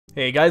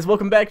Hey guys,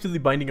 welcome back to the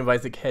Binding of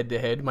Isaac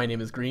head-to-head. My name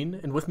is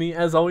Green, and with me,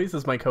 as always,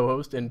 is my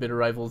co-host and bitter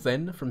rival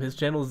Zen from his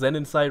channel Zen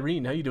and I.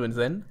 How you doing,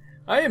 Zen?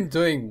 I am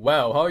doing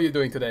well. How are you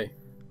doing today?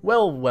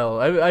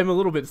 Well. I'm a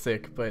little bit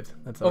sick, but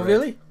that's all right.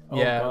 Really?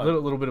 Yeah, God. a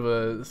little bit of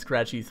a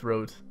scratchy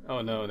throat.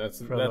 Oh no,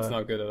 that's From,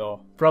 not good at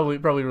all. Probably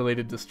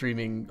related to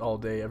streaming all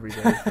day, every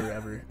day,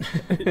 forever.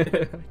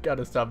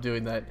 Gotta stop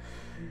doing that.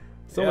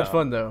 So much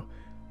fun though.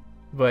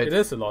 But it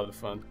is a lot of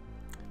fun.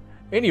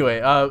 anyway,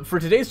 for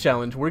today's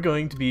challenge, we're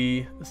going to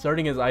be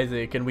starting as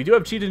Isaac, and we do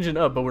have Cheat Engine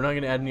up, but we're not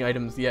going to add any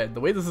items yet.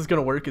 The way this is going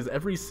to work is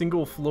every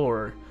single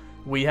floor,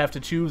 we have to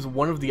choose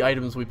one of the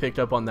items we picked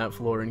up on that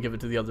floor and give it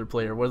to the other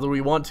player, whether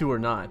we want to or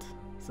not.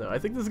 So I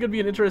think this is going to be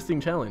an interesting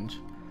challenge.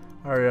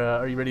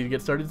 Are you ready to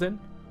get started, Zen?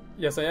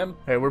 Yes, I am. All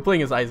right, we're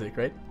playing as Isaac,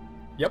 right?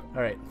 Yep.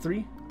 All right,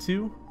 3,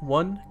 2,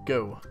 1,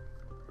 go.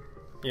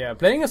 Yeah,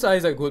 playing as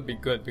Isaac would be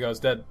good because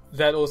that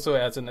also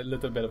adds a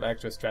little bit of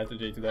extra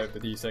strategy to the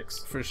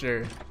D6. For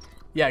sure.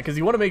 Yeah, because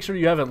you want to make sure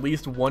you have at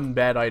least one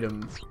bad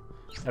item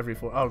every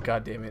floor. Oh,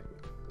 god damn it.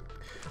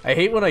 I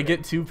hate when I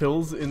get 2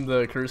 pills in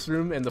the curse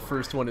room and the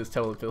first one is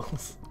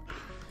telepills.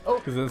 Oh,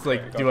 Because it's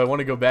like, do I want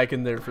to go back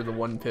in there for the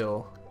 1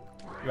 pill?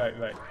 Right.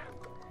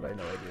 But I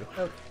know I do.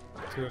 Oh,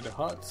 2 of the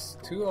hearts.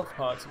 2 of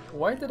hearts.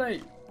 Why did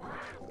I...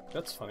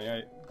 That's funny.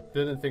 I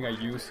didn't think I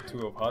used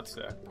 2 of hearts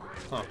there.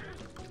 Huh.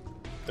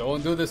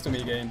 Don't do this to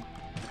me, game.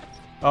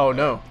 Oh,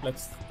 no.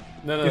 Let's...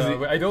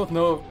 No. I don't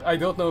know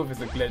if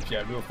it's a glitch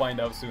yet. We'll find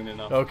out soon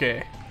enough.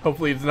 Okay.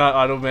 Hopefully it's not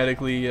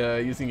automatically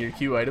using your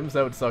Q items.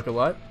 That would suck a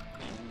lot.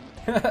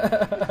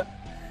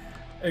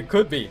 It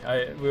could be.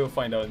 We'll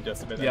find out in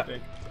just a bit. Yeah. I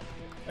think.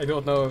 I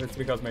don't know if it's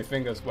because my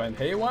fingers went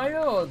haywire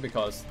or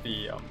because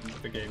the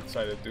game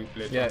decided to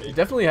glitch. Yeah, on me. it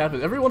definitely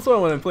happens. Every once in a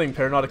while when I'm playing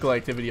Paranautical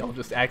Activity, I'll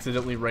just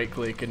accidentally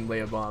right-click and lay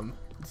a bomb.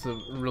 It's a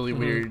really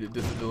weird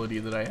disability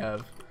that I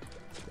have.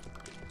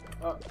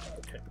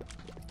 Okay.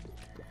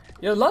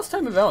 Yeah, last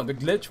time around, the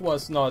glitch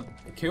was not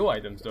kill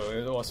items though,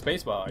 it was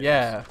spacebar items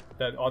Yeah.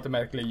 that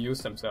automatically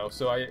use themselves.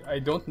 So I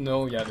don't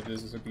know yet if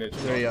this is a glitch.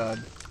 Very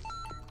odd.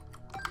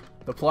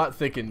 The plot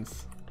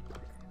thickens.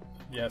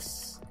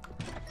 Yes,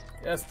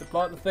 the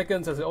plot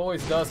thickens as it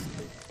always does.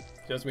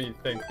 Just when you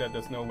think that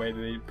there's no way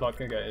the plot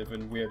can get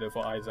even weirder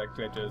for Isaac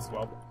glitches.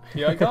 Well,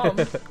 here I come.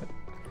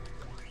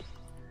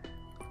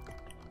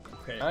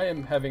 Okay, I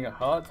am having a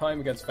hard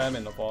time against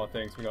famine of all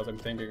things because I'm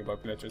thinking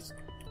about glitches.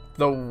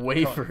 The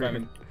wafer.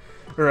 famine.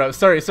 Or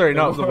sorry,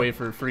 not the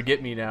wafer.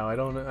 Forget me now. I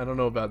don't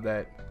know about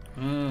that.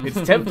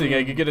 It's tempting.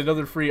 I could get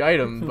another free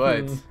item,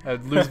 but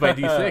I'd lose my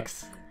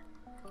D6.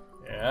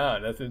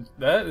 Yeah,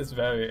 that is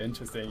very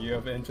interesting. You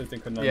have an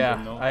interesting conundrum.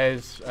 Yeah, no?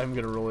 I'm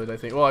gonna roll it. I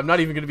think. Well, I'm not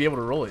even gonna be able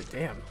to roll it.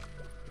 Damn.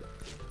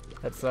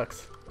 That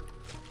sucks.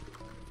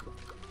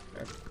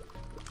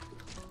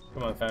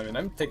 Come on, famine.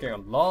 I'm taking a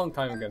long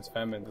time against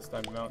famine this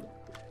time around.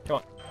 Come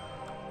on.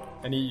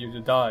 I need you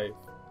to die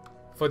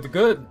for the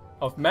good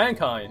of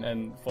mankind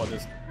and for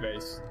this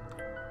race.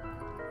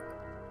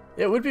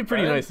 Yeah, it would be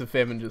pretty Famine? nice if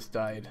famine just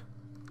died.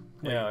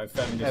 Yeah, if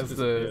famine just As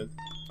disappeared.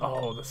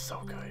 Oh, that's so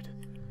good.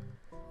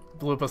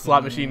 Blew up a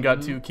slot machine,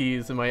 got 2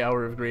 keys in my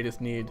hour of greatest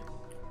need.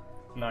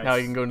 Nice. Now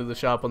you can go into the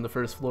shop on the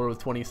first floor with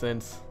 20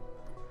 cents.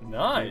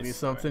 Nice. Maybe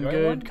something Do I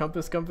good. want-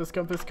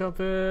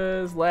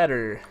 Compass.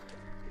 Ladder.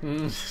 Well,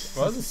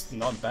 this is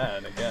not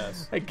bad, I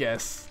guess. I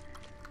guess.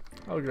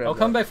 I'll grab I'll that.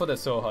 come back for the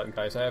soul heart,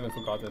 guys. I haven't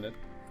forgotten it.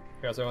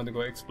 Because I want to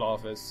go explore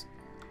this.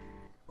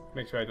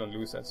 Make sure I don't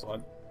lose that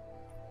sword.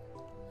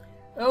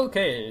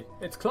 Okay,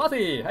 it's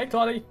Clotty! Hi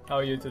Clotty! How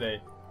are you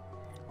today?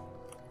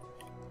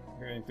 I'm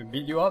going to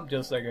beat you up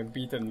just like I've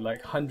beaten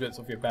like hundreds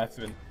of your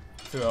brethren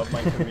throughout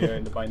my career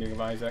in the Binding of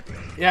Isaac.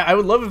 Yeah, I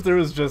would love if there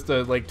was just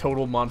a like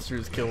total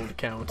monsters killed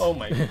count. Oh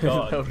my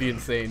god. That would be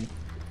insane.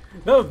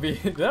 That would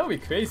be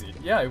crazy.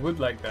 Yeah, I would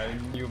like that in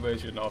a new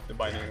version of the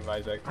Binding of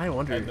Isaac. I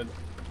wonder. Edmund,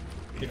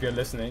 if you're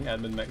listening,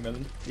 Edmund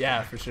Macmillan.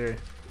 Yeah, for sure.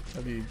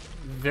 That'd be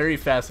very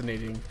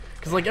fascinating.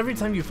 Because like every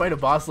time you fight a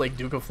boss like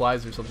Duke of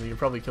Flies or something, you're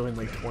probably killing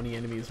like 20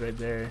 enemies right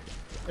there.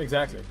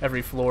 Exactly.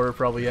 Every floor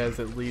probably has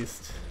at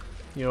least,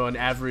 you know, an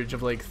average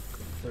of like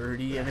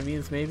 30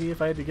 enemies maybe,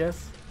 if I had to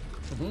guess.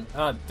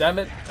 Ah, damn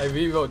it! I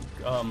rewrote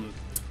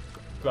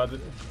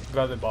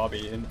Brother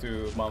Bobby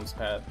into Mom's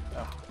pad.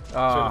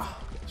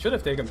 Should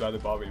have taken Brother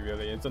Bobby,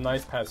 really. It's a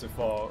nice passive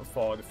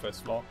for the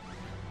first floor.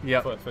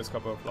 Yeah. For the first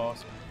couple of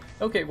floors.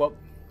 Okay, well,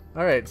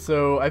 Alright,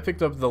 so I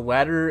picked up the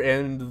ladder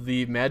and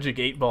the magic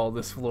 8-ball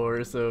this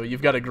floor, so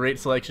you've got a great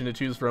selection to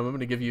choose from. I'm going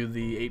to give you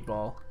the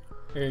 8-ball.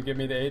 can you give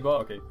me the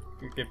 8-ball? Okay,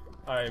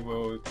 I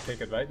will take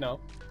it right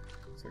now.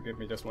 So give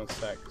me just 1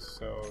 stack.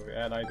 So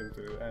add item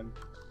to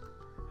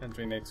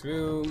entering next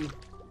room.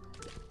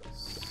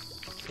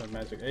 So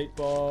magic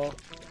 8-ball.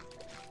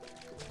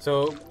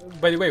 So,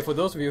 by the way, for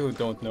those of you who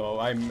don't know,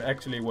 I'm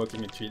actually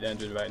working in Cheat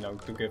Engine right now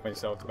to give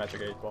myself the magic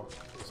 8-ball.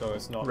 So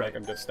it's not like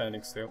I'm just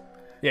standing still.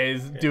 Yeah,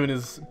 he's doing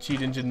his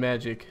Cheat Engine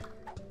magic.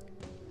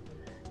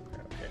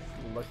 Okay.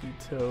 Lucky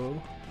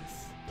Toe.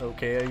 It's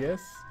okay, I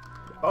guess.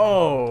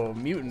 Oh,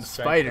 Mutant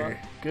Spider.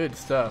 Good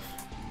stuff.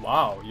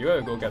 Wow, you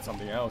gotta go get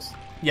something else.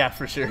 Yeah,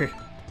 for sure.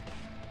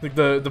 Like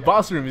the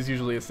boss room is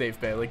usually a safe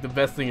bet. Like the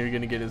best thing you're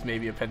gonna get is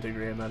maybe a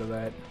pentagram out of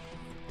that.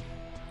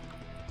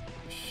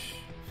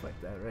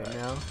 Like that right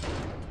now.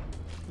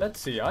 Let's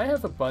see. I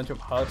have a bunch of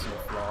huts on the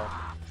floor.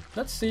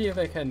 Let's see if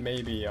I can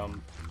maybe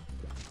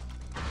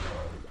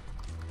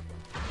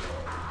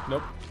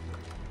Nope.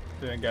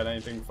 Didn't get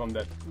anything from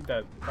that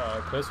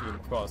quest room,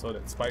 of course, or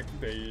that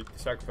the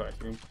sacrifice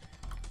room.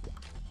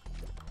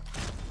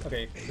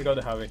 Okay, we got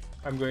the Harvey.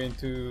 I'm going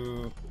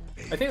to...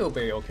 I think it'll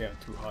be okay on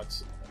 2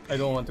 hearts. I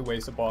don't want to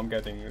waste a bomb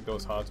getting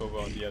those hearts over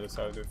on the other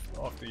side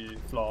of the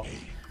floor.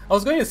 I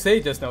was going to say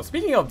just now,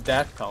 speaking of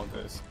death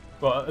counters,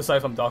 well,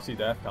 aside from Doxy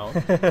death count,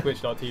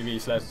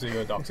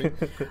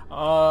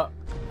 twitch.tv/0doxy,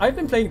 I've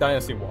been playing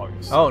Dynasty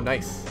Warriors. Oh,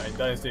 nice. Right,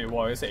 Dynasty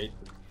Warriors 8.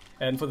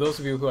 And for those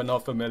of you who are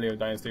not familiar with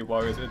Dynasty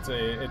Warriors, it's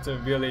a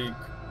really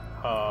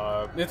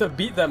it's a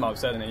beat them up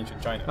set in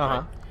ancient China,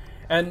 right?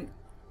 And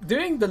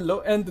during the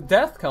the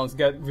death counts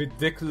get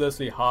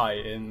ridiculously high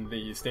in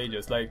the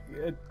stages. Like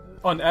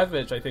on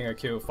average, I think I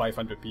kill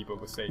 500 people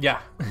per stage.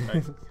 Yeah.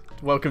 Right?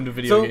 Welcome to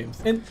video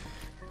games.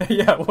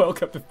 Yeah,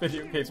 welcome to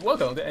video games.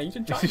 Welcome to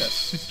ancient China.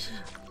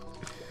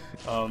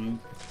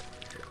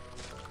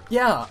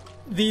 Yeah,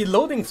 the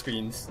loading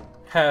screens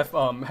have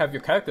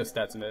your character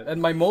stats in it,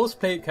 and my most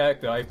played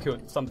character, I've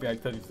killed something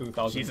like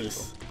 32,000 people.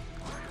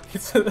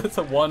 It's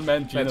a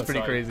one-man genocide. That's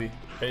pretty crazy.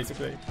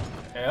 Basically.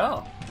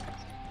 Yeah.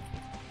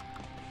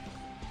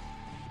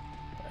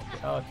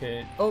 The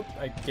arcade. Oh,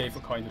 I gave a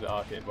coin to the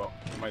arcade. Well,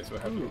 I might as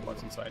well have a look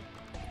what's inside.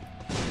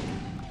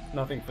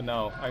 Nothing for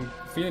now. I'm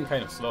feeling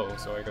kind of slow,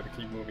 so I gotta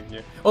keep moving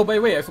here. Oh, by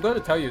the way, I forgot to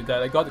tell you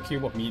that I got a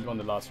cube of meat on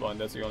the last one.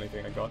 That's the only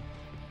thing I got.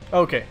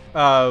 Okay.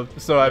 So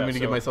I'm gonna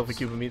give myself a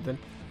cube of meat then?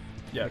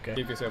 Yeah, okay.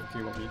 Give yourself a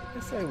cube of meat.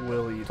 Yes, I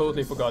will eat.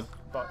 Totally forgot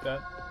about that.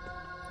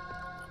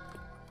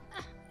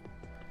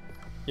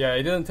 Yeah,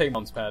 I didn't take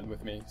mom's pad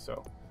with me,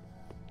 so...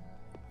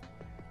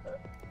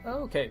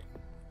 okay.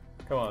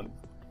 Come on.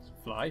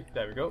 Fly.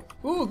 There we go.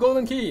 Ooh,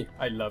 golden key!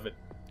 I love it.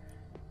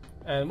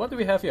 And what do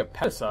we have here?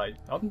 Parasite.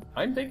 I'm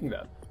taking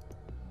that.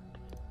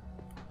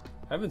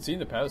 I haven't seen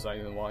the parasite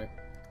in a while.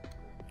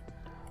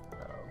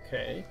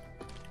 Okay.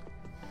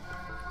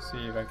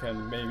 See if I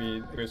can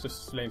maybe raise the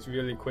flames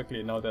really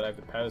quickly now that I have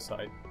the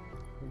parasite.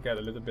 Get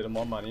a little bit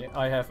more money.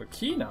 I have a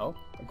key now,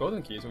 a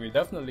golden key, so we're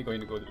definitely going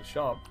to go to the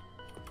shop.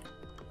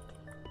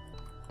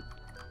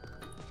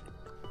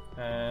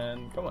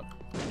 And come on.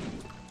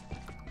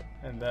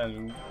 And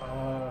then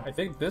I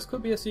think this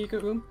could be a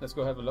secret room. Let's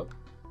go have a look.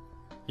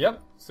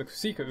 Yep, it's a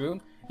secret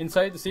room.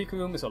 Inside the secret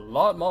room is a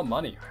lot more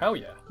money. Hell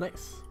yeah.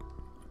 Nice.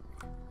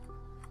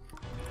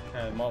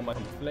 And more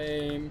money from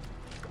flame.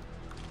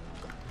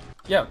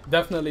 Yeah,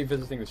 definitely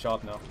visiting the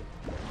shop now.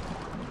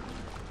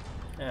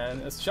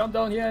 And is the shop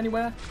down here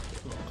anywhere?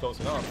 Close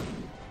enough.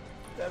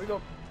 There we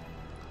go.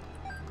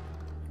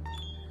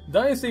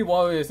 Dynasty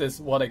Warriors is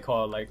what I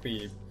call like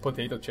the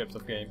potato chips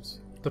of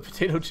games. The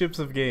potato chips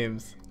of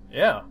games.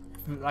 Yeah.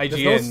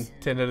 IGN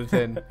 10 out of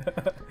 10.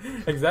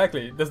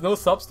 Exactly. There's no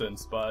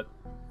substance, but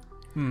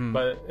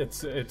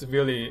it's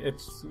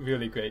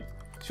really great.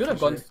 Should have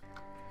gone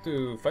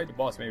to fight the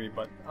boss maybe,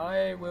 but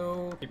I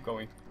will keep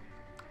going.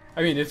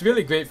 I mean, it's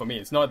really great for me.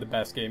 It's not the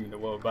best game in the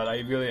world, but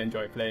I really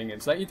enjoy playing it.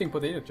 It's like eating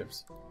potato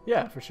chips.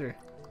 Yeah, for sure.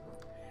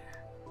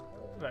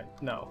 Right,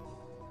 now.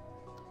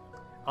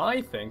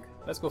 I think,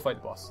 let's go fight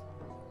the boss.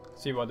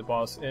 See what the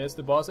boss is.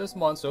 The boss is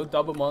Monstro,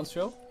 double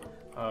Monstro.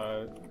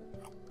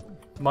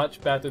 Much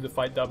better to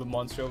fight double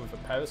Monstro with a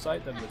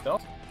parasite than with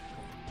dog.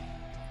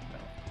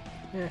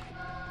 No. Yeah.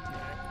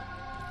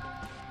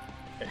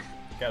 Okay,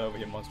 get over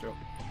here, Monstro.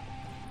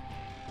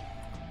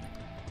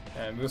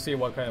 And we'll see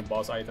what kind of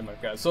boss item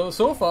I've got. So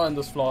far on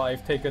this floor,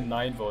 I've taken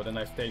 9 volt and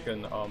I've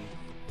taken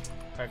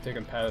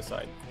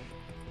parasite.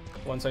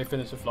 Once I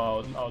finish the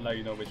floor, I'll let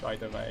you know which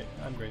item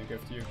I'm going to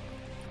give to you.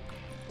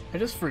 I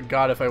just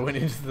forgot if I went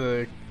into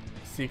the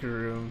secret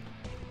room.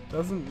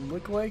 Doesn't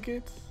look like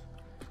it.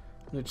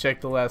 I'm gonna check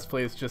the last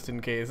place just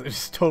in case. I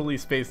just totally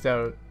spaced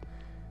out.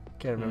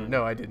 Can't remember.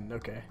 No, I didn't.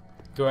 Okay.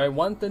 Do I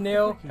want the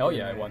nail? Hell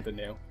yeah, I want the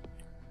nail.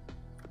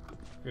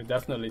 We're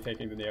definitely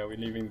taking the nail. We're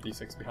leaving the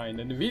D6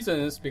 behind. And the reason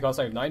is because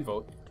I have 9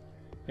 volt.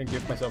 And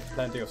give myself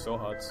plenty of soul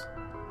hearts.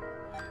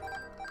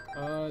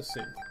 Let's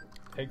see.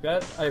 Take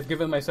that. I've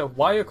given myself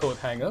wire code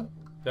hanger.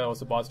 That was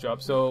the boss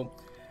job. So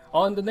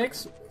on the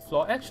next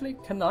floor, actually,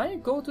 can I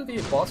go to the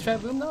boss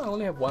trap room now? I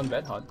only have 1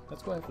 red heart.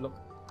 Let's go have a look.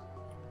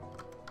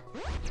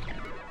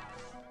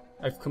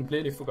 I've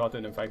completely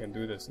forgotten if I can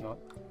do this or not.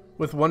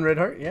 With 1 red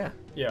heart? Yeah.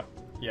 Yeah.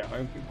 Yeah,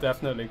 I'm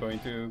definitely going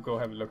to go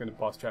have a look in the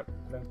boss trap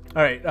then.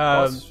 Alright,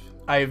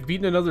 I've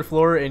beaten another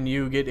floor and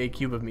you get a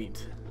cube of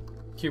meat.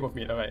 Cube of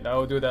meat, alright. I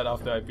will do that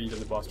after I beat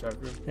the boss trap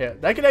room. Yeah,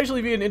 that could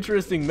actually be an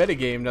interesting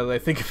metagame now that I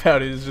think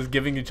about it, is just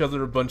giving each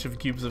other a bunch of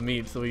cubes of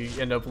meat so we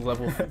end up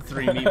level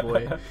 3 meat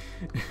boy.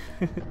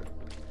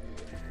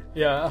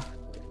 Yeah,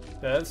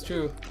 that's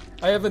true.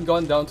 I haven't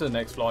gone down to the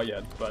next floor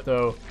yet, but...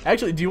 So,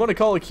 actually, do you want to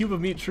call a cube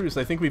of meat truce?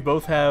 I think we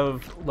both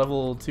have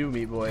level 2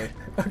 meat boy.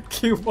 A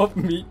cube of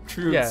meat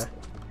truce? Yeah.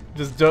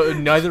 Just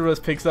don't, neither of us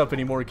picks up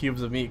any more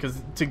cubes of meat, because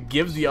to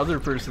give the other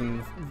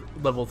person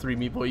level 3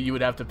 meat boy, you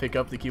would have to pick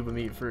up the cube of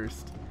meat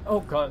first. Oh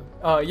god.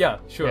 Yeah,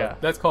 sure. Yeah.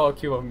 That's called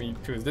cube of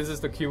meat truce. This is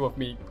the cube of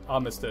meat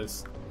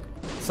armistice.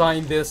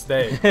 Signed this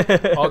day,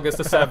 August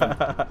the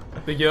 7th,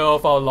 the year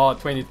of our Lord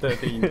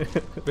 2013,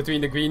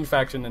 between the Green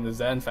faction and the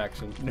Zen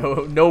faction.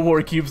 No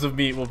more cubes of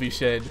meat will be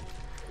shed.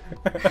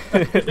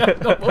 Yeah,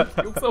 no more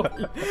cubes of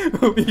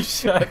meat will be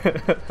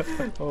shed.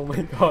 Oh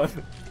my god.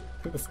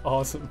 That's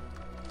awesome.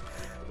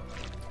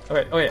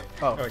 Okay, oh yeah.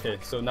 Oh. Okay,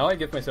 so now I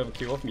give myself a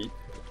cube of meat.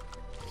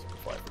 Just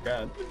before I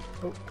forget.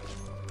 Oh,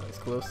 that was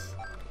close.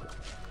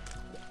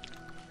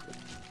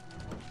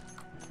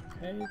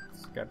 Okay,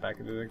 let's get back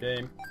into the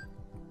game.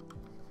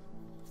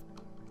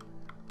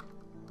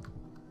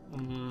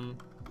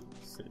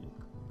 Let's see.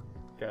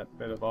 Get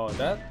rid of all of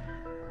that.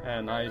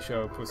 And I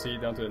shall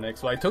proceed down to the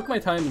next floor. I took my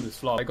time in this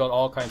floor. I got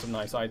all kinds of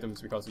nice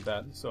items because of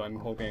that, so I'm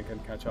hoping I can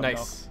catch up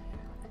Nice. now.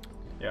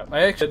 Yeah,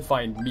 I actually did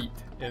find meat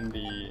in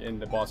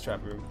the boss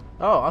trap room.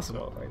 Oh, awesome.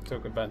 So I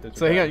took advantage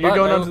So of hang that. on, you're But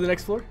going I on to the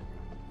next floor?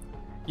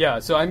 Yeah,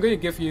 so I'm going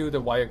to give you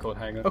the wire code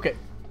hanger. Okay.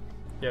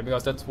 Yeah,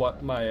 because that's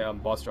what my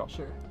boss drop.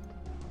 Sure.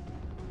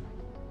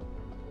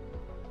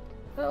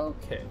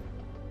 Okay.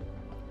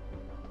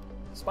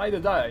 Spider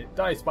die.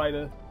 Die,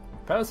 spider.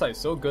 Parasite is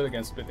so good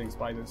against splitting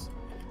spiders.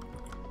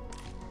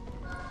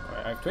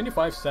 Alright, I have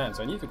 25 cents.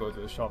 I need to go to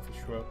the shop for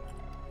sure.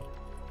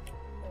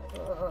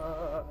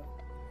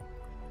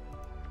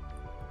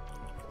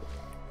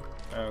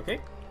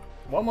 Okay.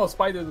 One more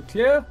spider to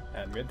clear,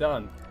 and we're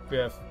done. We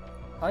have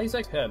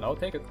Isaac's head. I'll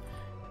take it.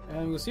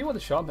 And we'll see what the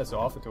shop has to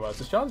offer to us.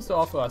 The shop has to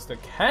offer us the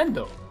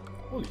candle.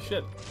 Holy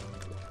shit.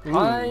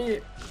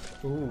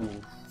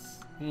 Ooh.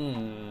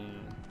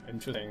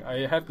 Interesting.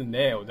 I have the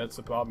nail. That's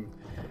the problem.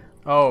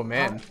 Oh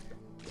man.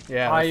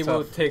 Yeah. I that's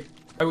will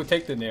tough.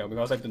 take the nail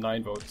because I have the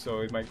 9 vote, so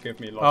it might give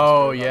me lots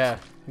Oh of yeah.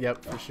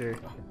 Yep, for sure.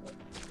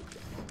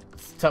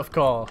 It's a tough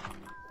call.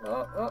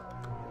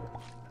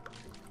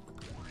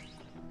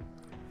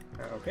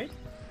 Okay.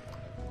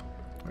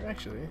 Or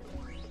actually,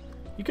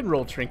 you can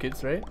roll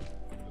trinkets, right?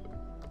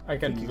 I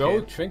can you roll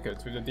can.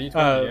 trinkets with the D20,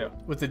 yeah.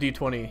 With the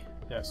D20.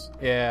 Yes.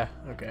 Yeah.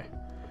 Okay.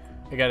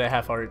 I got a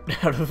half heart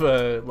out of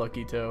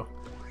Lucky Toe.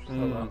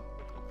 Well,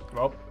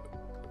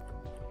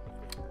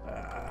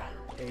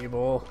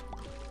 Abel.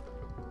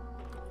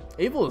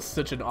 Abel is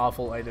such an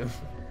awful item.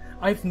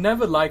 I've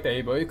never liked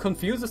Able. It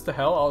confuses the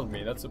hell out of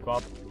me. That's the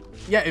problem.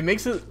 Yeah, it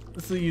makes it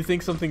so you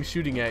think something's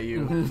shooting at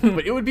you,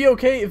 but it would be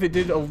okay if it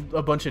did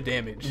a bunch of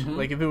damage.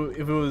 Like if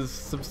it was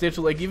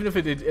substantial, like even if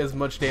it did as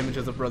much damage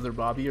as a Brother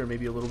Bobby or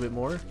maybe a little bit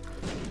more,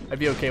 I'd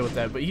be okay with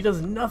that. But he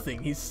does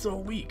nothing. He's so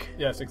weak.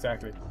 Yes,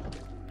 exactly.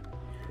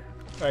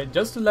 Alright,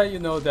 just to let you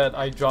know that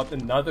I dropped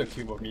another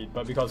cube of meat,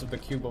 but because of the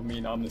cube of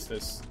meat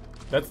armistice.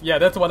 That's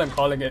what I'm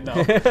calling it now.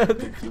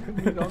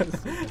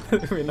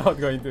 We're not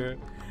going to.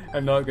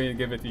 I'm not going to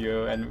give it to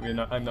you, and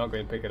I'm not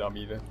going to pick it up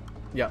either.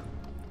 Yeah.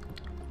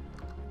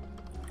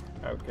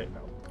 Okay,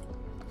 now.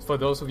 For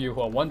those of you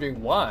who are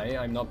wondering why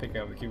I'm not picking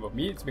up the cube of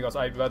meat, it's because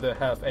I'd rather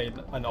have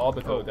an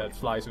orbital that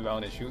flies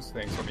around and shoots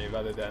things for me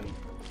rather than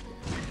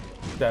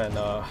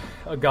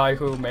a guy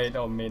who may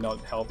or may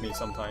not help me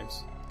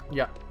sometimes.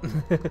 Yeah.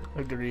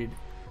 Agreed.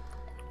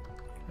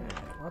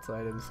 Alright, lots of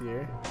items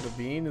here. The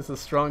bean is a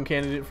strong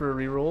candidate for a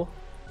reroll,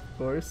 of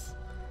course.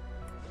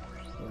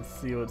 Let's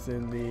see what's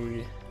in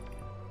the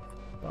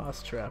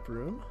boss trap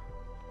room.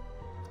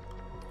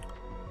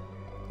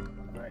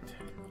 Right.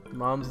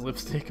 Mom's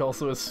lipstick,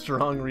 also a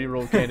strong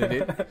reroll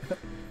candidate.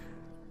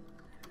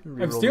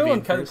 I'm still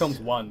on Catacombs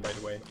 1, by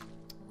the way.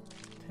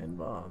 10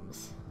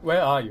 bombs.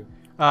 Where are you?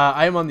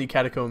 I am on the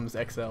Catacombs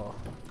XL.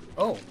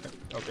 Oh,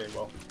 okay,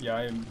 well, yeah,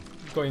 I'm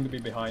going to be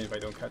behind if I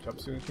don't catch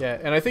up soon. Yeah,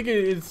 and I think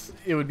it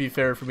would be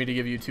fair for me to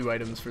give you 2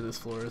 items for this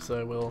floor, so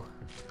I will.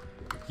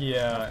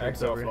 Yeah, After it's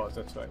XL over. floors,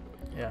 that's right.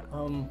 Yeah.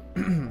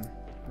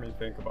 Let me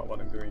think about what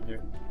I'm doing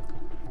here.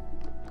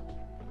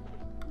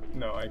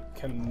 No, I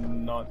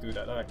cannot do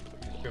that. Alright,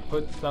 we'll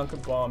put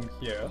Plunker Bomb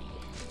here.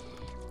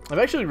 I'm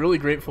actually really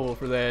grateful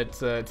for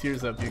that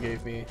Tears Up you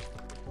gave me.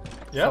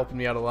 It's Yeah? helping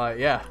me out a lot.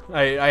 Yeah,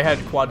 I had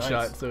quad Nice.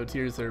 shot, so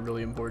tears are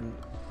really important.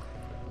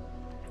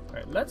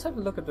 Alright, let's have a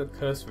look at the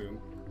curse room.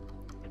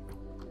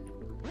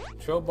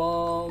 Troll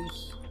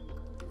bombs.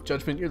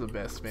 Judgment, you're the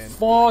best, man.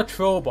 4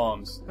 troll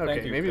bombs. Okay,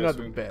 Thank you, maybe curse not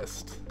the room.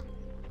 best.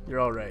 You're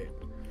alright.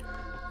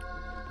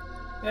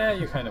 Yeah,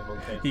 you're kind of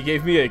okay. He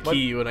gave me a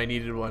key when I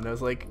needed one. I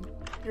was like,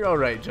 you're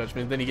alright,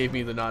 Judgment. Then he gave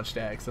me the notched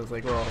axe. I was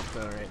like, well,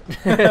 alright.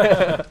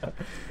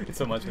 It's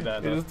so much for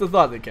that. It's the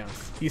thought that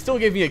counts. He still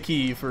gave me a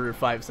key for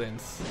 5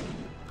 cents.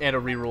 And a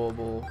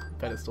rerollable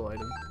pedestal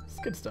item. It's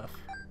good stuff.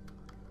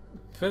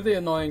 Pretty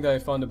annoying that I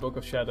found the Book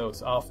of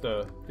Shadows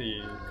after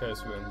the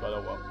curse room, but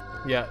oh well.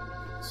 Yeah.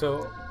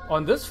 So,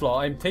 on this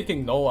floor, I'm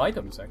taking no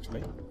items,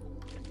 actually.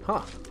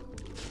 Huh.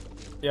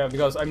 Yeah,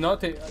 because I'm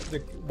not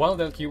one of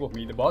them cube of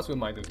meat. The boss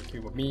room item is a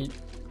cube of meat,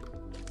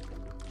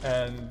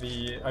 and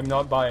I'm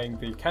not buying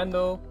the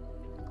candle.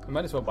 I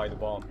might as well buy the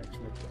bomb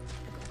actually.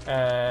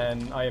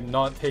 And I am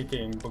not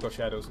taking Book of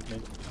Shadows with me.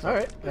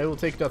 Alright, I will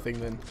take nothing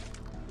then.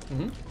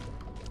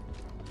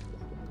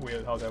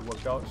 Weird how that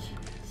worked out.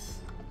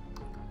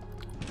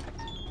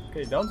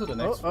 Okay, down to the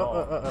next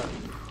floor.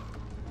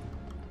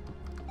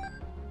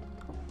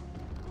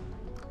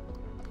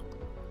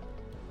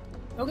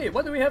 Okay,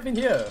 what do we have in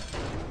here?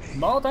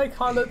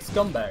 Multicolored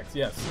scumbags,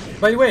 yes.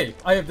 By the way,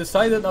 I have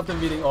decided after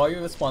reading all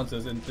your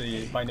responses in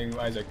the Binding of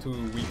Isaac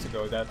 2 weeks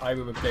ago that I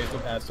will replace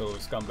them as a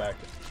scumbag.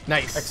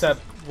 Nice. Except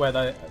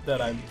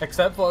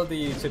for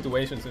the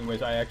situations in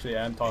which I actually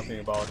am talking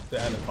about the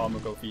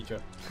anatomical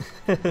feature.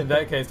 In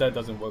that case, that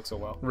doesn't work so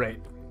well. Right.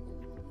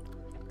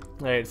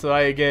 Alright, so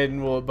I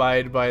again will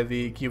abide by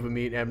the cube of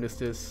meat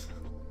amnestis.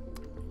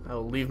 I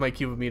will leave my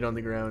cube of meat on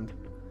the ground.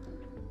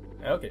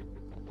 Okay.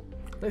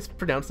 Did I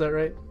pronounce that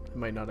right? I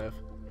might not have.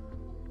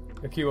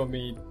 The cube of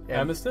meat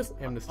amnestis?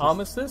 Amnestis.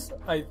 Armistice?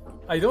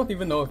 I don't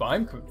even know if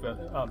I'm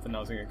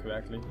pronouncing it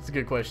correctly. It's a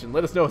good question.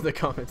 Let us know in the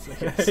comments, I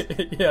guess.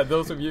 Yeah,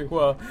 those of you who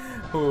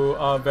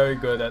are very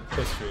good at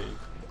history.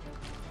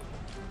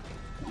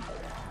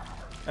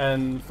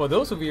 And for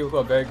those of you who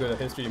are very good at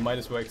history, you might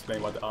as well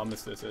explain what the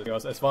armistice is.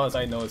 Because as far as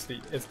I know, it's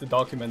the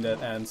document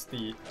that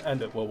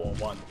ended World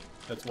War I.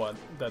 That's what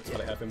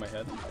I have in my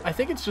head. I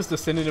think it's just a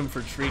synonym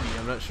for treaty.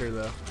 I'm not sure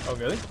though. Oh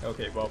really?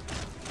 Okay,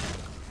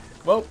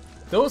 well,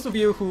 those of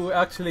you who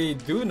actually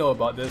do know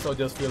about this or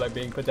just feel like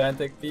being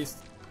pedantic, please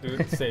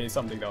do say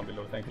something down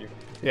below. Thank you.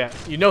 Yeah,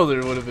 you know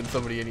there would have been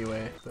somebody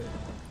anyway, but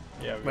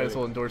yeah, really. Might as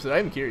well endorse it.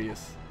 I'm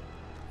curious,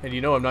 and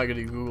you know I'm not going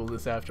to Google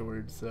this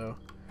afterwards, so.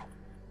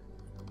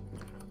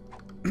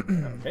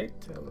 Okay.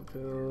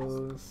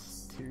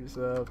 Telepills, tears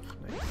up,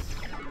 nice.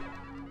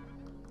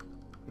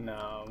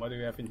 Now, what do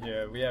we have in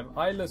here? We have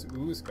eyeless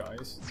ooze,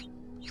 guys.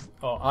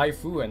 Oh,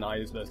 Ifu and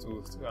eyeless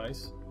ooze,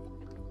 guys.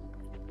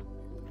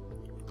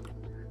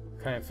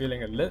 Kind of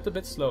feeling a little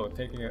bit slow,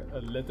 taking it a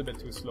little bit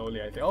too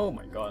slowly, I think. Oh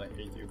my god, I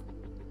hate you.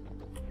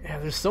 Yeah,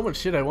 there's so much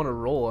shit I want to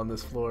roll on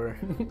this floor.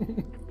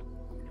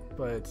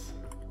 But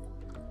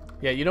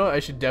yeah, you know what? I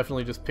should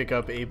definitely just pick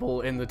up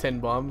Abel and the 10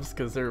 bombs,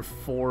 because there are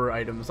 4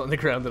 items on the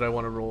ground that I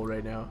want to roll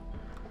right now.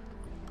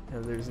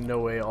 And there's no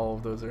way all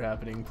of those are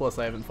happening. Plus,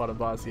 I haven't fought a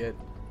boss yet.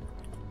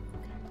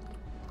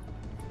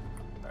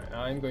 Alright,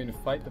 I'm going to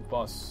fight the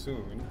boss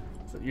soon.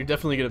 So you're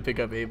definitely going to pick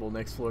up Abel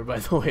next floor, by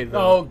the way, though.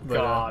 Oh, but,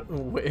 God.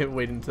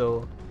 Wait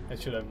until... I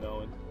should have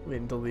known.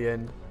 Wait until the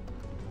end.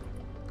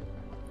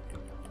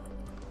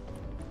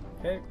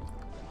 Okay.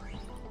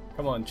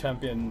 Come on,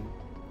 champion.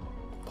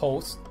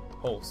 Post.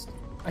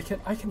 I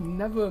can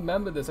never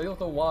remember this. I don't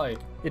know why.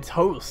 It's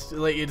host.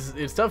 Like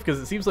it's tough because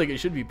it seems like it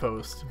should be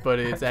post, but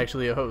it's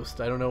actually a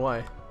host. I don't know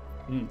why.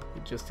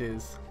 It just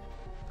is.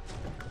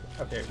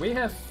 Okay, we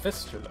have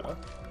fistula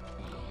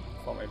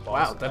for my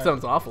boss. Wow, that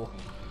sounds awful.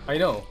 I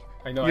know.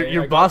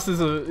 Your boss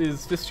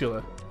is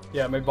fistula.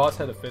 Yeah, my boss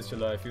had a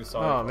fistula. I feel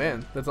sorry. Oh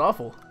man, that's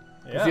awful.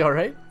 Yeah. Is he all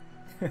right?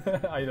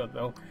 I don't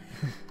know.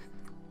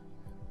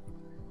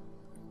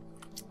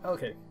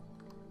 Okay.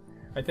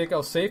 I think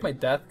I'll save my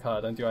death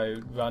card until I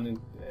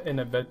run in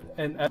a bit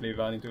and actually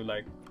run into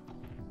like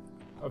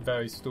a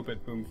very stupid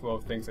room full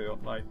of things I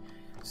don't like.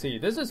 See,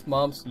 this is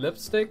mom's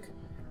lipstick.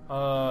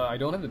 I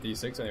don't have the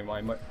D6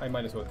 anymore. I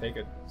might as well take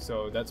it.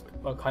 So that's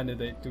a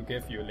candidate to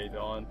give you later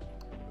on.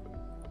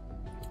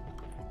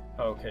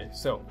 Okay,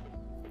 so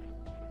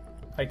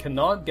I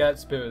cannot get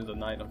Spirit of the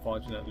Night,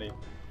 unfortunately.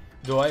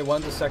 Do I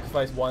want to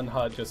sacrifice 1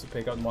 heart just to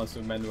pick up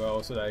Monster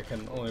Manuel so that I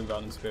can only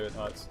run Spirit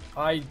Hearts?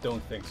 I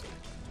don't think so.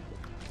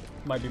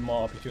 Might be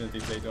more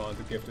opportunities later on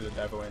to give to the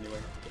devil anyway.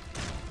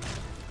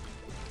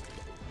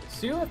 I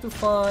still have to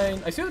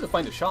find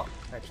the shop,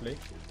 actually.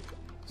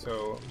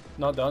 So,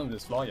 not done with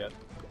this floor yet.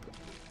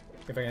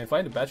 If I can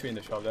find the battery in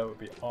the shop, that would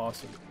be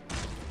awesome.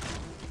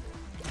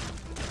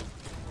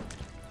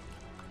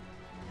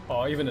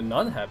 Or even the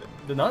nun have it.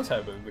 The nuns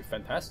have it would be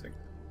fantastic.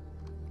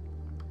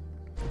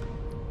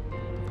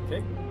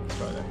 Okay, let's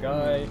try that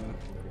guy.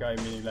 Guy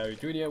meaning Larry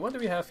Jr. What do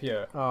we have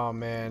here? Oh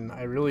man,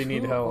 I really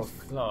need help.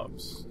 2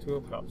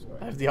 of clubs,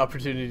 right. I have the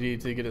opportunity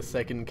to get a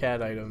second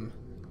cat item.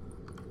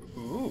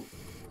 Ooh.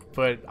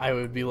 But I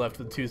would be left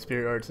with 2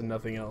 spirit arts and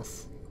nothing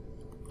else.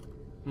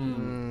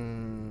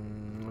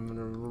 I'm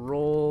gonna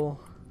roll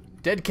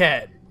dead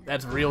cat.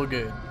 That's real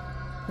good.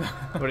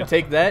 I'm gonna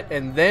take that,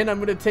 and then I'm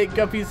gonna take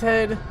Guppy's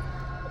head.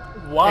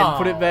 Wow. And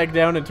put it back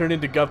down and turn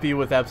into Guppy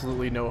with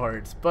absolutely no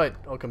hearts. But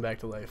I'll come back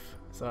to life.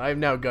 So I'm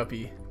now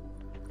Guppy.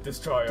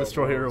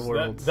 Destroyer of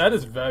Worlds. That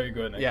is very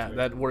good, actually. Yeah,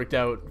 that worked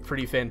out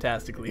pretty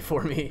fantastically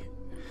for me.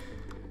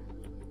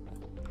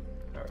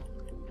 Alright.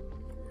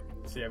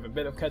 So I have a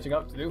bit of catching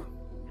up to do.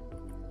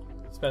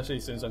 Especially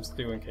since I'm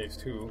still in Cave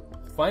 2.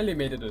 Finally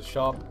made it to the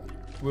shop.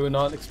 We will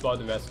not explore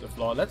the rest of the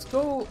floor. Let's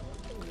go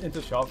into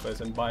the shop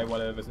first and buy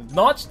whatever is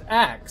notched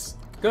axe!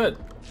 Good!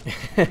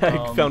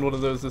 I found one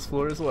of those this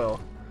floor as well.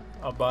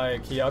 I'll buy a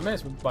key. I may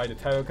as well buy the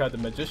tarot card, the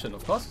magician.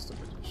 Of course it's the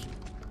magician.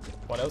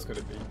 What else could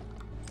it be?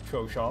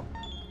 Troll shop.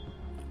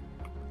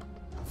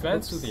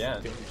 Advance to the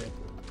end. Okay.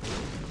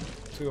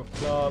 2 of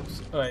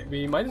clubs. Alright,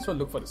 we might as well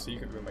look for the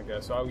secret room, I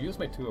guess. So I'll use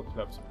my 2 of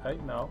clubs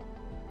right now.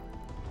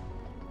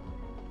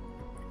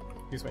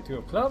 Use my 2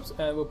 of clubs,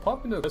 and we'll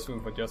pop into this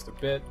room for just a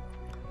bit.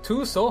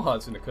 2 soul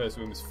hearts in the curse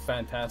room is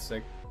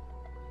fantastic.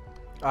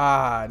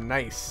 Ah,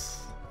 nice.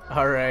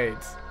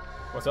 Alright.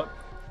 What's up?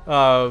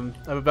 I'm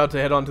about to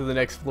head on to the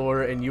next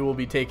floor, and you will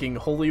be taking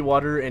holy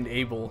water and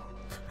Abel.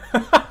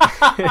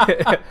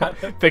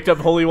 Picked up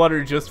holy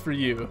water just for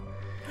you.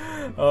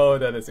 Oh,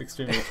 that is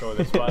extremely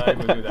childish, but I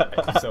will do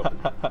that. So.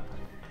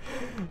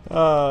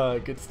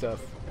 Good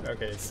stuff.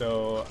 Okay,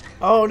 so.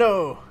 Oh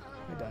no!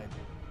 I died.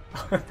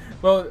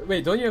 Well,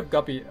 wait, don't you have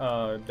Guppy?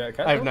 That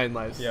cat? I have 9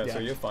 lives. Yeah, so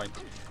you're fine.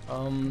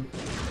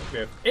 We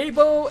have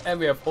Abel and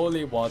we have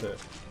holy water.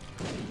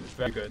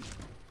 Very good.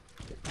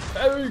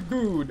 Very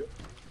good.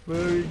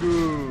 Very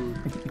good.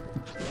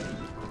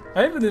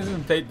 I haven't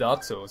even played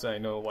Dark Souls. I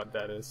know what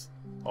that is.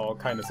 All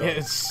kind of stuff.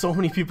 Yeah, so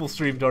many people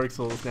stream Dark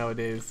Souls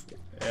nowadays.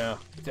 Yeah.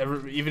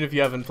 Even if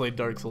you haven't played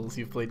Dark Souls,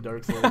 you've played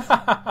Dark Souls.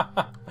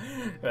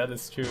 That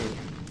is true.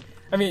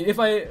 I mean, if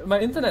my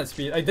internet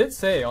speed, I did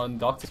say on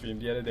Doctor Stream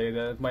the other day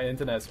that if my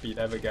internet speed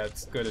ever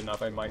gets good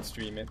enough, I might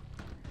stream it.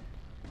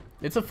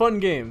 It's a fun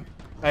game.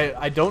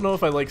 I don't know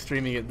if I like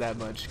streaming it that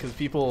much because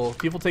people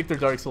take their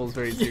Dark Souls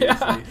very seriously.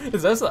 Yeah,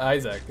 it's just like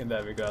Isaac in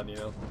that regard, you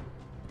know.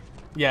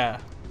 Yeah.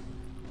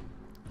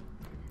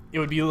 It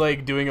would be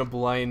like doing a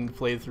blind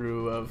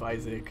playthrough of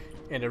Isaac,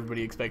 and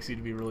everybody expects you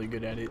to be really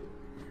good at it.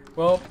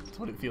 Well, that's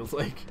what it feels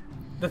like.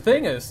 The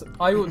thing is,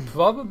 I would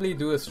probably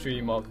do a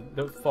stream of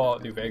the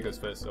Fallout New Vegas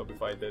first, though,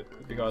 if I did,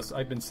 because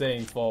I've been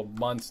saying for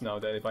months now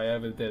that if I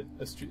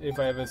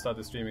ever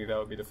started streaming, that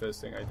would be the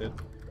first thing I did.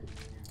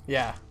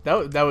 Yeah,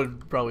 that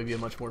would probably be a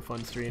much more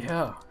fun stream.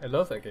 Yeah, I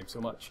love that game so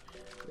much.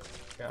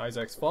 Okay,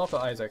 Isaac's Fall or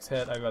Isaac's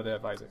Head? I'd rather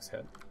have Isaac's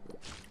Head.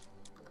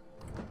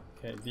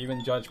 Okay,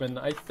 Demon Judgment.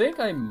 I think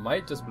I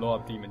might just blow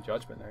up Demon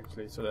Judgment,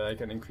 actually, so that I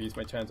can increase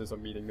my chances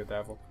of meeting the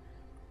devil.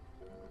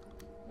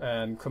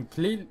 And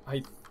complete...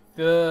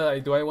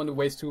 do I want to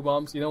waste 2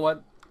 bombs? You know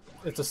what?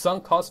 It's a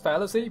sunk cost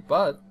fallacy,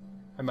 but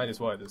I might as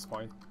well at this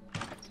point.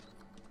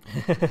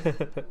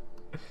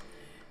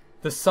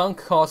 The sunk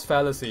cost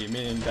fallacy,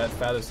 meaning that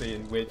fallacy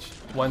in which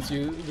once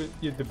you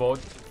devote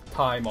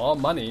time or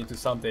money to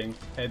something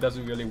and it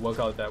doesn't really work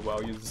out that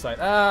well, you decide,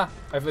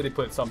 I've already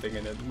put something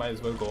in it, might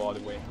as well go all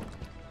the way.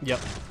 Yep.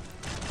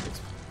 It's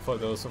for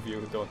those of you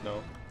who don't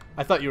know.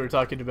 I thought you were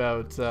talking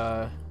about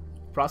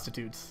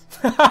prostitutes.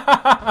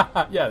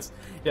 Yes,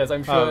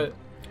 I'm sure.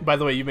 By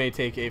the way, you may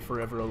take a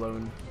Forever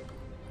Alone.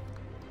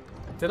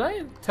 Did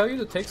I tell you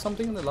to take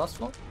something in the last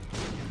floor?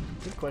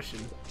 Good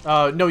question.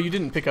 No, you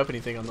didn't pick up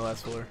anything on the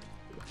last floor.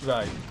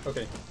 Right,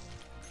 okay.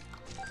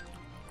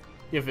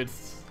 If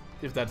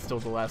that's still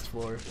the last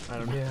floor, I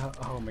don't know. Yeah,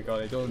 oh my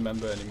god, I don't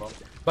remember anymore.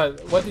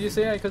 But what did you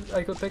say I could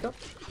pick up?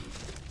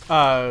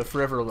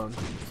 Forever Alone.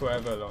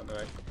 Forever Alone,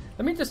 right.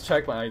 Let me just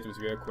check my items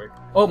real quick.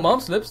 Oh,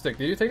 Mom's Lipstick.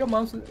 Did you take up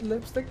Mom's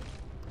Lipstick?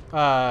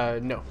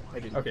 No, I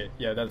didn't. Okay,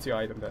 yeah, that's your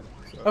item then.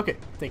 So. Okay,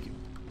 thank you.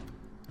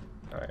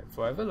 Alright,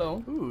 Forever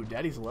Alone. Ooh,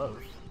 Daddy's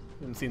Love.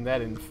 Haven't seen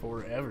that in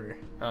forever.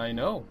 I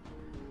know.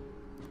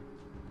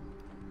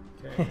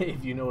 Okay.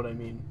 If you know what I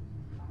mean.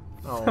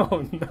 Oh,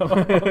 oh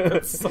no,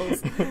 that's so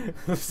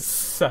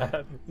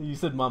sad. You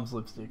said Mom's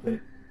Lipstick, right?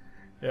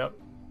 Yep.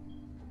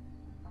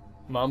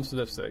 Mom's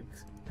Lipstick.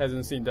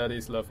 Hasn't seen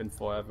Daddy's Love in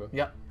forever.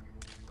 Yep.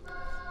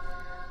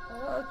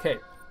 Okay.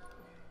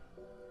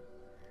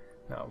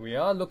 Now, we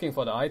are looking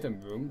for the item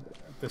room.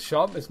 The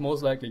shop is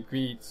most likely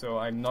greed, so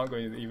I'm not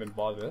going to even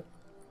bother.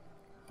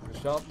 The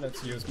shop,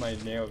 let's use my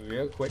nail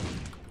real quick.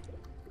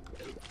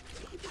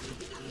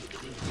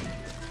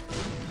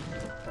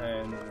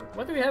 And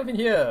what do we have in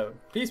here?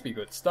 Please be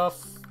good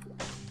stuff.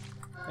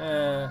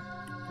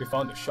 We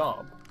found the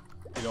shop.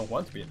 We don't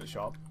want to be in the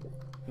shop.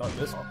 Not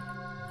this shop.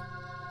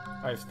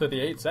 I have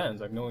 38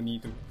 cents. I have no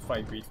need to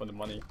fight greed for the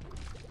money.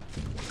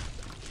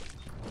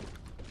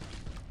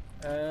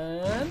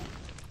 And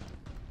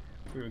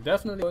we will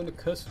definitely go in the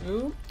curse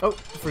room. Oh,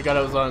 forgot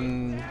I was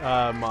on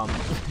Mom.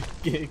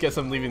 Guess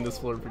I'm leaving this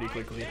floor pretty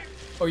quickly.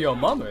 Oh, you're on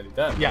Mom already?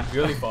 Damn, yeah.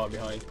 You're really far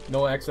behind.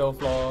 No XL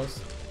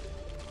flaws.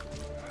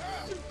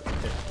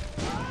 Okay.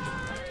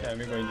 Yeah,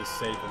 we're going to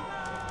save them.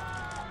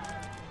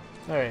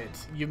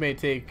 Alright, you may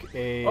take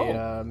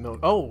a milk.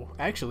 Oh,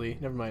 actually,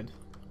 never mind.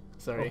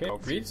 Sorry.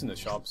 Okay, greed's in the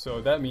shop,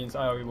 so that means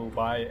I will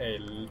buy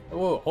a...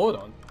 Oh, hold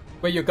on.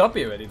 Wait, you got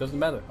me already, doesn't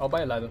matter. I'll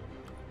buy a ladder.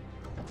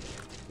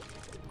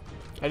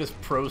 I just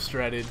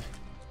pro-stratted.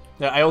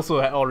 Yeah, I also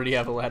already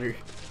have a ladder.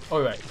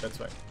 Oh, right, that's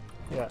right.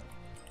 Yeah.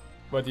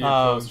 What do you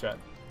pro-strat?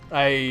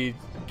 I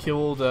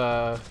killed,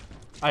 I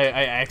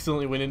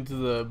accidentally went into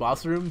the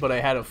boss room, but I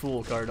had a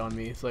fool card on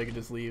me, so I could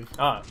just leave.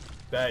 Ah,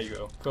 there you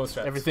go.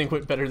 Pro-strat. Everything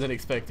went better than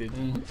expected.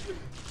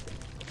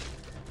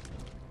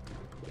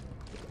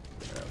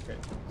 Okay,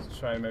 let's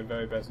try my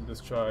very best to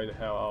destroy the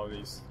hell out of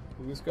these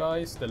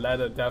guys. The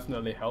ladder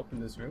definitely helped in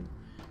this room.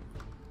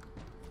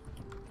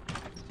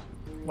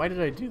 Why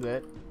did I do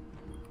that?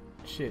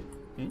 Shit.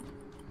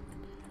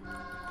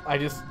 I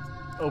just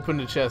opened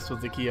a chest with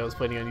the key I was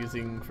planning on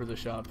using for the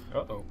shop.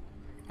 Uh-oh.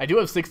 I do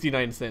have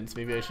 69 cents.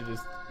 Maybe I should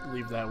just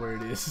leave that where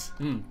it is.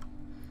 What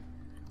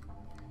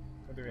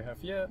do we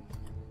have here?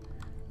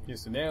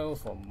 Use the nail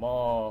for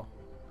more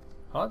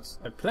hearts.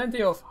 I have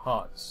plenty of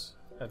hearts.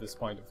 at this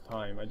point of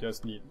time. I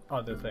just need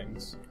other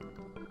things.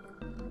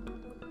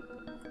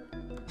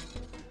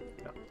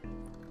 Yeah.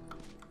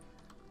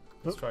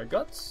 Let's try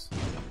guts.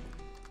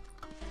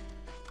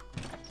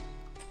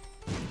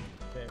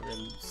 Okay,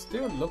 we're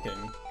still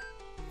looking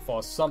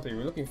for something.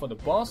 We're looking for the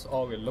boss,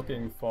 or we're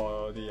looking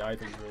for the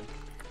item room.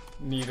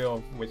 Neither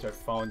of which I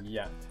found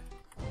yet.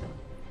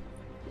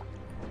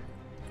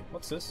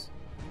 What's this?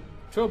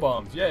 Chill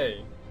bombs,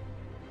 yay!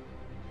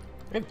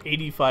 I have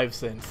 85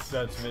 cents.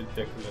 That's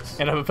ridiculous.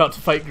 And I'm about to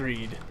fight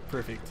greed.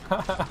 Perfect.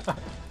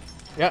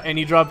 Yeah, and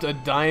he dropped a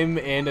dime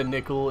and a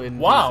nickel and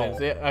 2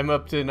 cents. Yeah, I'm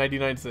up to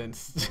 99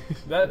 cents.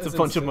 That's a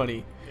bunch of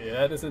money. Yeah,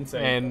 that is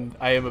insane. And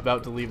I am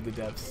about to leave the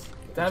depths.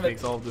 Damn which it.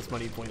 makes all of this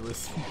money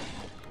pointless.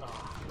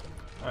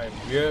 I'm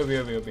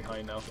real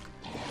behind now.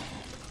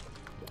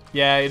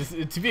 Yeah, it's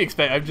to be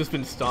expected. I've just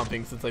been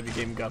stomping since I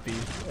became Guppy,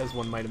 as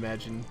one might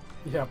imagine.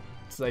 Yep.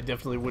 So I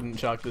definitely wouldn't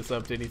chalk this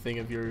up to anything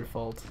of your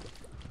fault.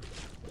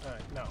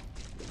 Alright, now.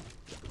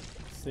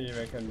 See if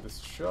I can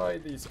destroy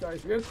these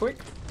guys real quick.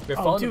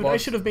 Oh, dude, I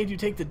should have made you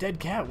take the dead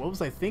cat. What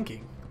was I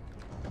thinking?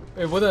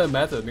 It wouldn't have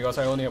mattered because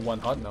I only have 1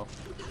 heart now.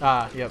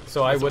 Ah, yep.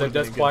 So I would have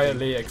just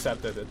quietly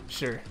accepted it.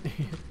 Sure.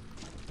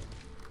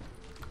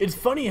 It's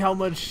funny how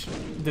much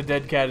the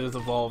dead cat has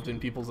evolved in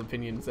people's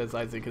opinions as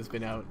Isaac has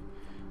been out.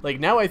 Like,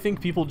 now I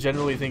think people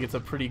generally think it's a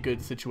pretty good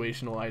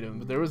situational item,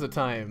 but there was a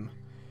time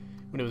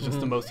when it was just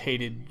the most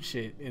hated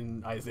shit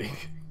in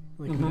Isaac.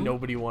 Like,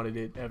 nobody wanted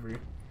it, ever.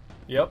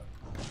 Yep.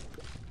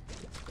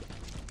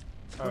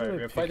 Alright,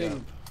 we're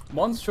fighting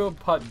Monstro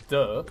Part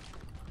Duh.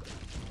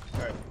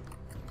 Alright.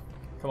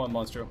 Come on,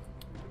 Monstro.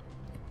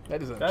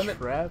 That is a Damn it.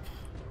 trap.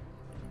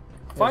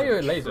 Fire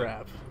a laser.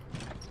 Trap.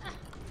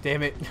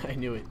 Damn it, I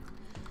knew it.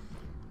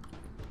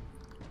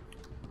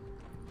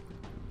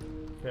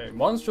 Okay,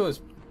 Monstro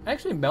is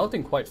actually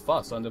melting quite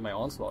fast under my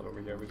onslaught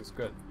over here, which is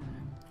good.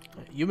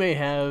 You may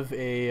have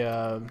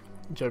a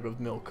jug of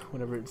milk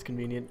whenever it's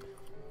convenient.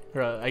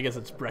 Or I guess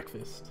it's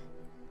breakfast.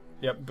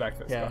 Yep,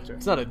 breakfast. Yeah, Gotcha.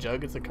 it's not a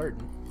jug, it's a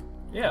carton.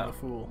 Yeah. I'm a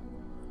fool.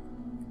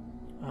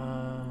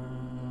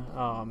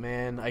 Oh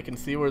man, I can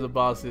see where the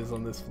boss is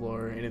on this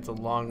floor, and it's a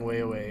long way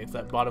away. It's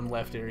that bottom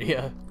left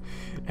area,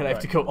 and I have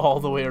to go all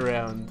the way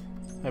around.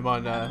 I'm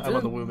on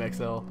the Womb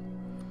XL.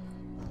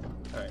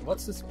 Alright,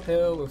 what's this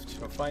pill? We'll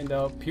find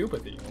out.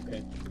 Puberty,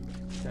 okay.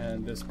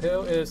 And this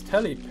pill is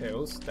tele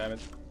pills. Damn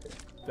it.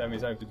 That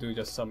means I have to do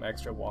just some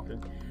extra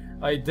walking.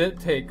 I did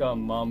take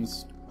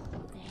Mom's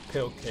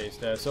pill case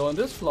there. So on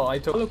this floor, I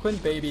took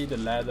Eloquent Baby, the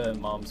ladder,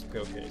 and Mom's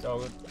pill case. I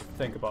would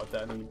think about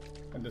that and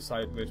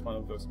decide which one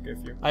of those to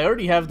give you. I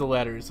already have the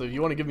ladder, so if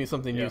you want to give me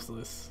something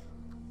useless,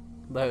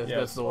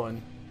 that's the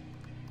one.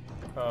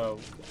 Oh,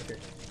 okay.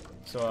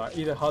 So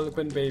either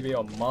Harlequin Baby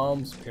or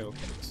Mom's pill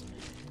case.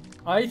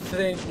 I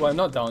think, well, I'm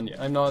not down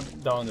yet. I'm not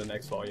down the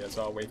next floor yet,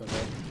 so I'll wait on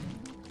that.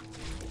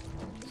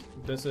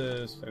 This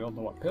is, I don't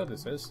know what pill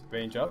this is.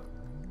 Range up.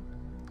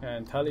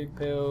 And tally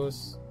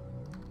pills.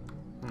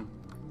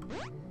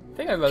 I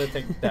think I'd rather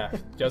take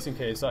that, just in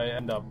case I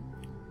end up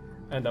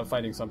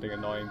finding something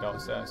annoying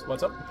downstairs.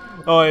 What's up?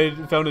 Oh, I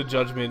found a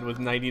judgment with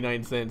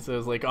 99 cents. So I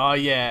was like, oh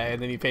yeah,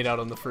 and then he paid out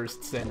on the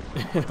first cent.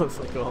 And I was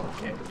like, oh,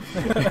 okay.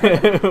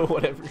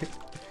 Whatever.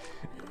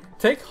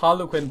 Take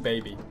Harlequin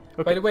Baby.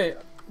 Okay. By the way,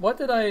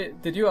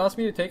 did you ask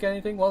me to take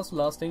anything? What was the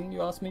last thing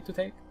you asked me to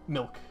take?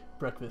 Milk.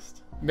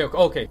 Breakfast. Milk.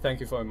 Okay, thank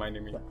you for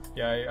reminding me.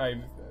 Yeah,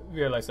 I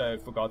realized I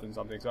had forgotten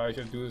something, so I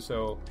should do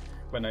so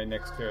when I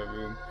next clear a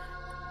room.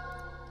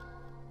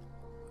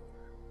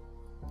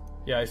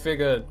 Yeah, I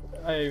figured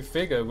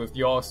with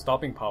your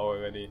stopping power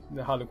already,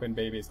 the Harlequin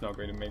Baby is not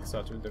going to make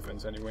such a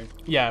difference anyway.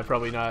 Yeah,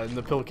 probably not. And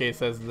the pill case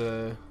has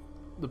the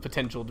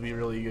potential to be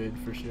really good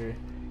for sure.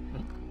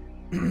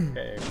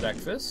 Okay,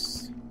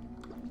 breakfast.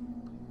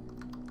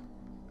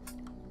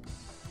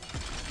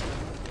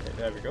 Okay,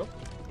 there we go.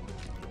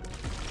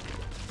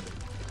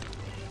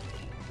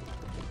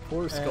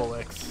 Poor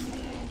Skull-X.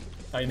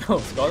 I know,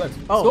 Skull-X.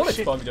 Oh, Skull-X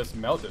shit. probably just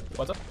melted.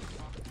 What's up?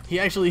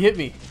 He actually hit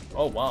me.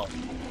 Oh, wow.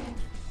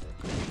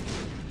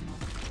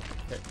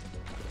 Okay.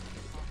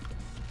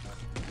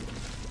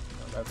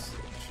 Now let's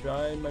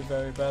try my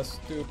very best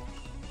to...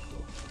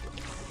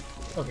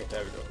 Okay,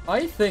 there we go.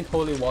 I think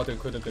holy water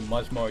could have been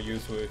much more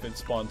useful if it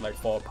spawned like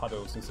 4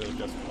 puddles instead of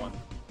just 1.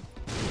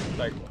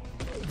 Like,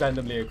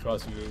 randomly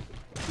across the room.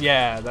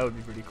 Yeah, that would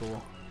be pretty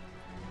cool.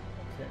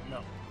 Okay,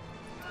 now.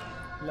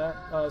 Let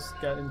us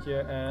get in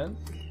here and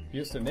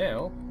use the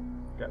nail.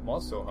 Get more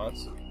soul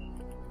hearts.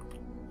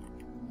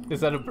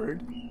 Is that a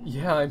bird?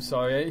 Yeah, I'm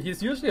sorry.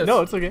 He's usually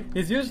No, it's okay.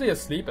 He's usually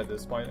asleep at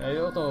this point. I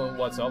don't know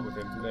what's up with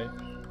him today.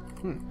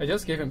 I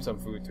just gave him some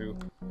food too.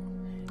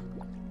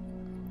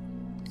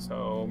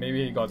 So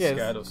maybe he got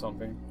scared or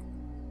something.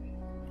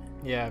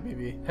 Yeah,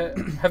 maybe.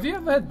 Have you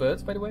ever had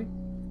birds, by the way?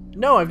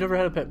 No, I've never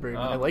had a pet bird.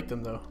 I like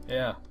them though.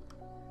 Yeah.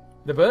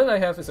 The bird I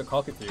have is a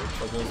cockatiel,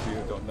 for those of you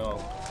who don't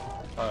know.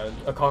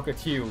 A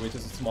cockatiel, which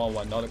is a small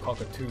one, not a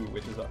cockatoo,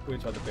 which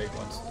are the big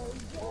ones.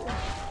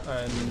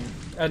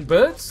 And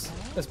birds,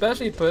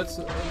 especially birds,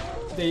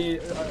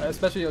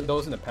 especially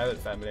those in the parrot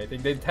family, I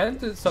think they tend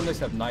to sometimes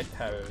have night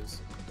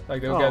terrors.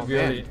 Like they'll get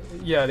really,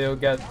 yeah, they'll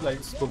get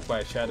like spooked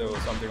by a shadow or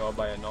something, or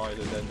by a noise,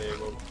 and then they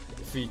will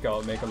freak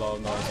out, make a lot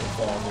of noise, and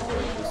fall on the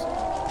villages.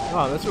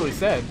 Oh, that's really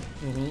sad.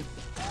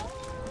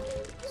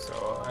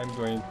 So I'm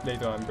going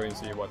to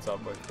see what's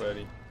up with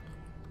Birdie.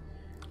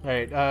 All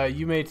right,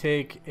 you may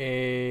take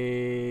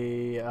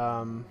a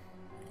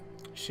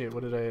shit.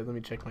 What did I? Let me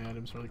check my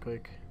items really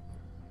quick.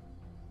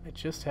 I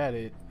just had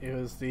it. It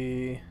was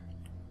the.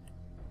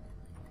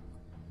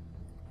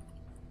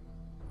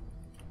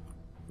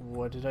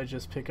 What did I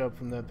just pick up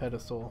from that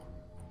pedestal?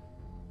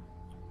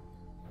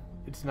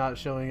 It's not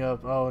showing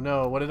up. Oh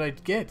no, what did I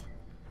get?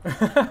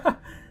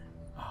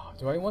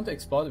 Do I want to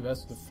explore the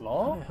rest of the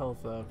floor?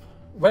 Health up.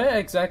 Where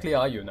exactly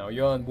are you now?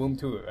 You're on room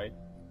 2, right?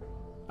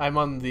 I'm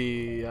on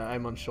the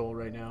I'm on Shoal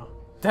right now.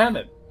 Damn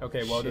it!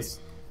 Okay, well Shit.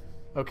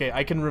 Okay,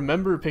 I can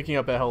remember picking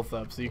up a health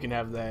up, so you can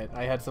have that.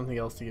 I had something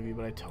else to give you,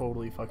 but I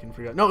totally fucking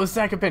forgot. No, it was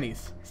sack of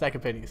pennies. Sack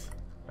of pennies.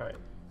 Alright.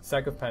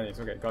 Sack of pennies.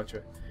 Okay,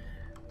 gotcha.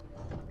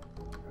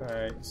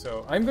 Alright,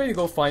 so I'm going to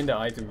go find the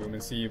item room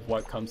and see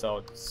what comes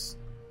out.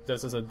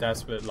 This is a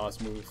desperate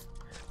last move.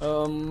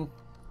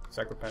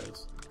 Sack of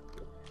pennies.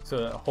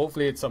 So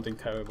hopefully it's something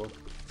terrible.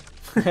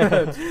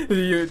 This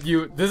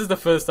is the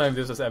first time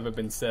this has ever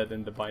been said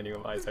in the Binding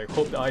of Isaac. I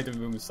hope the item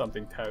room is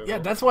something terrible. Yeah,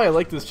 that's why I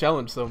like this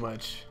challenge so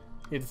much.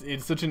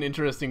 It's such an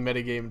interesting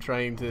metagame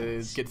trying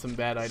to get some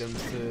bad items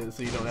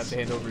so you don't have to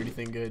hand over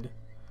anything good.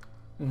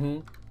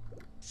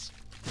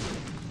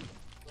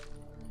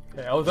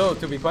 Okay, although,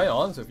 to be quite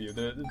honest with you,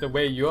 the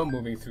way you're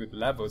moving through the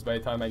levels, by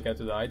the time I get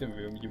to the item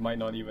room, you might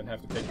not even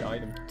have to take the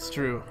item. It's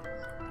true.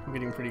 I'm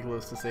getting pretty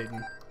close to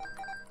Satan.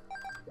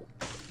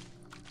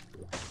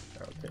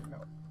 Okay,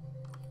 now.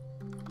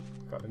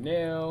 Got a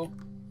nail.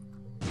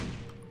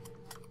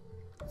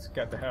 Let's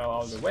get the hell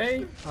out of the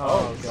way.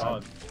 Oh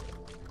god.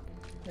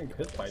 I'm getting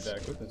hit by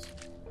that, goodness.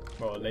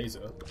 Well, a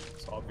laser.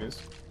 It's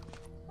obvious.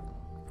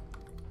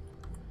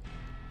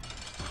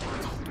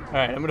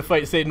 Alright, I'm gonna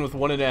fight Satan with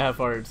 1.5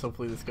 hearts.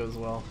 Hopefully this goes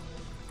well.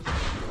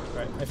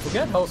 Right, I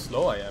forget how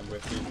slow I am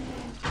with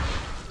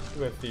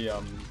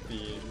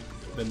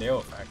the nail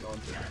effect on.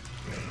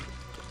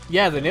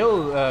 Yeah, the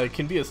nail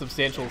can be a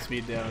substantial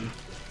speed down.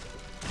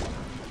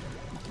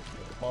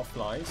 More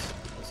flies.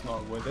 That's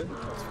not worth it.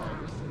 That's fine.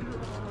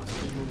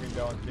 Let's keep moving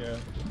down here.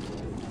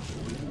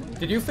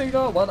 Did you figure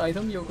out what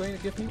item you're going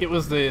to give me? It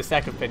was the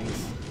sack of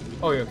pennies.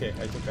 Oh, okay.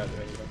 I took that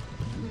anyway.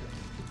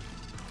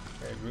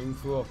 Okay, room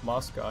full of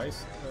mask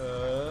guys.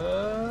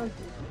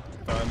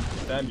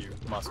 Damn you,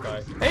 mask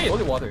guy. Hey,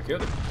 holy water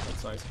killed him.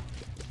 That's nice.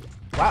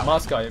 Wow.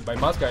 Mask guy. By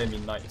mask guy I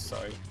mean knight.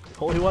 Sorry.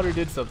 Holy water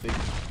did something.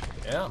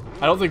 Yeah.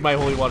 I don't think my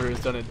holy water has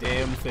done a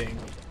damn thing.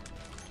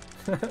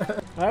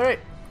 Alright,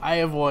 I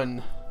have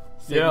won.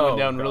 Satan went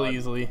down really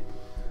easily.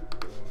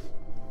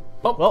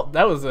 Oh. Well,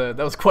 that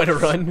was quite a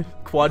run.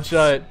 Quad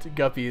shot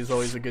guppy is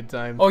always a good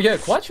time. Oh yeah,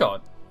 quad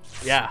shot.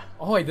 Yeah.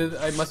 Oh, I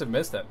must have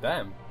missed that.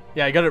 Damn.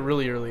 Yeah, I got it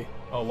really early.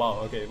 Oh wow.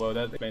 Okay. Well,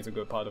 that explains a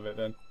good part of it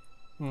then.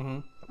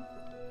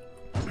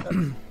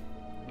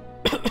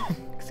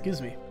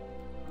 Excuse me.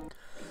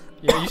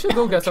 Yeah, you should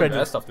go get some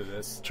rest after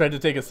this. Tried to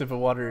take a sip of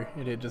water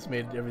and it just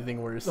made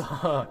everything worse.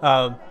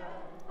 But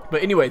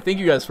anyway, thank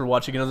you guys for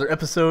watching another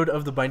episode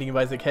of the Binding of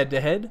Isaac Head to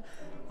Head.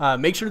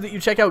 Make sure that you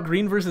check out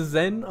Green vs.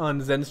 Zen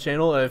on Zen's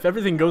channel. If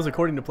everything goes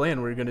according to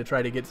plan, we're going to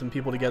try to get some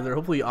people together.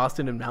 Hopefully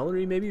Austin and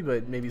Mallory maybe,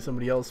 but maybe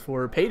somebody else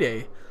for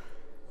Payday.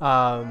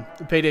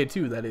 Payday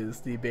 2, that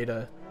is, the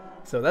beta.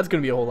 So that's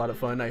going to be a whole lot of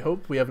fun. I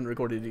hope. We haven't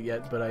recorded it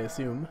yet, but I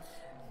assume.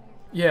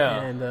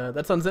 Yeah. And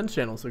that's on Zen's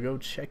channel, so go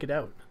check it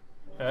out.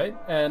 Alright,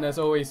 and as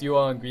always, you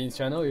are on Green's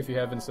channel. If you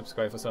haven't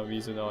subscribed for some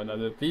reason or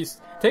another,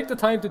 please take the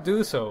time to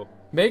do so.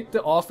 Make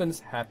the orphans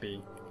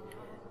happy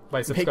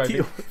by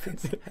subscribing.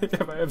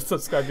 By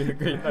subscribing to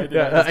Green.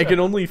 I can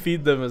only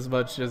feed them as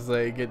much as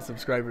I get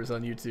subscribers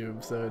on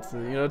YouTube, so it's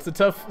it's a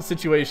tough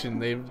situation.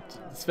 They've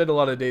spent a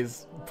lot of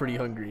days pretty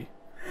hungry.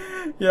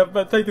 Yeah,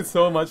 but thank you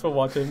so much for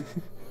watching.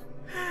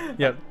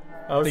 Yep.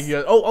 Thank you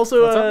guys. Oh,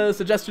 also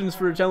suggestions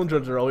for challenge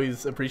runs are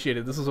always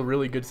appreciated. This was a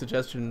really good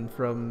suggestion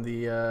from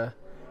the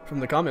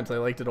comments. I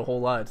liked it a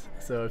whole lot.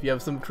 So if you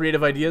have some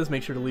creative ideas,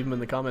 make sure to leave them in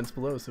the comments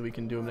below so we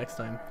can do them next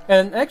time.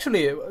 And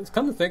actually,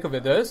 come to think of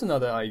it, there is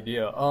another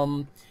idea.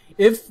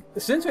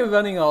 Since we're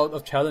running out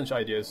of challenge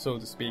ideas, so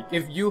to speak,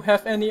 if you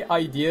have any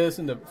ideas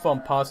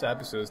from past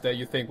episodes that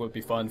you think would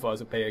be fun for us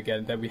to play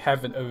again, that we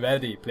haven't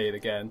already played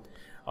again,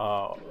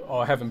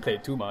 or haven't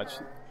played too much,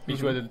 be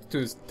sure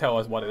to tell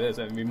us what it is,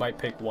 and we might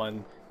pick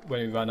one when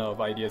we run out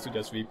of ideas to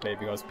just replay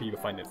because people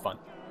find it fun.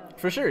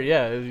 For sure,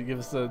 yeah. It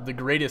gives us the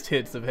greatest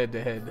hits of head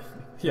to head.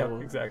 Yeah,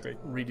 exactly.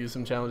 Redo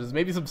some challenges.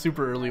 Maybe some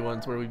super early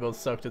ones where we both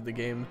sucked at the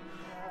game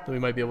that we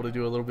might be able to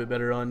do a little bit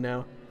better on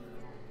now.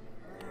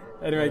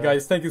 Anyway,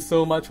 guys, thank you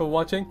so much for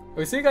watching.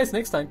 We'll see you guys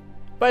next time.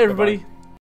 Bye, everybody. Bye-bye.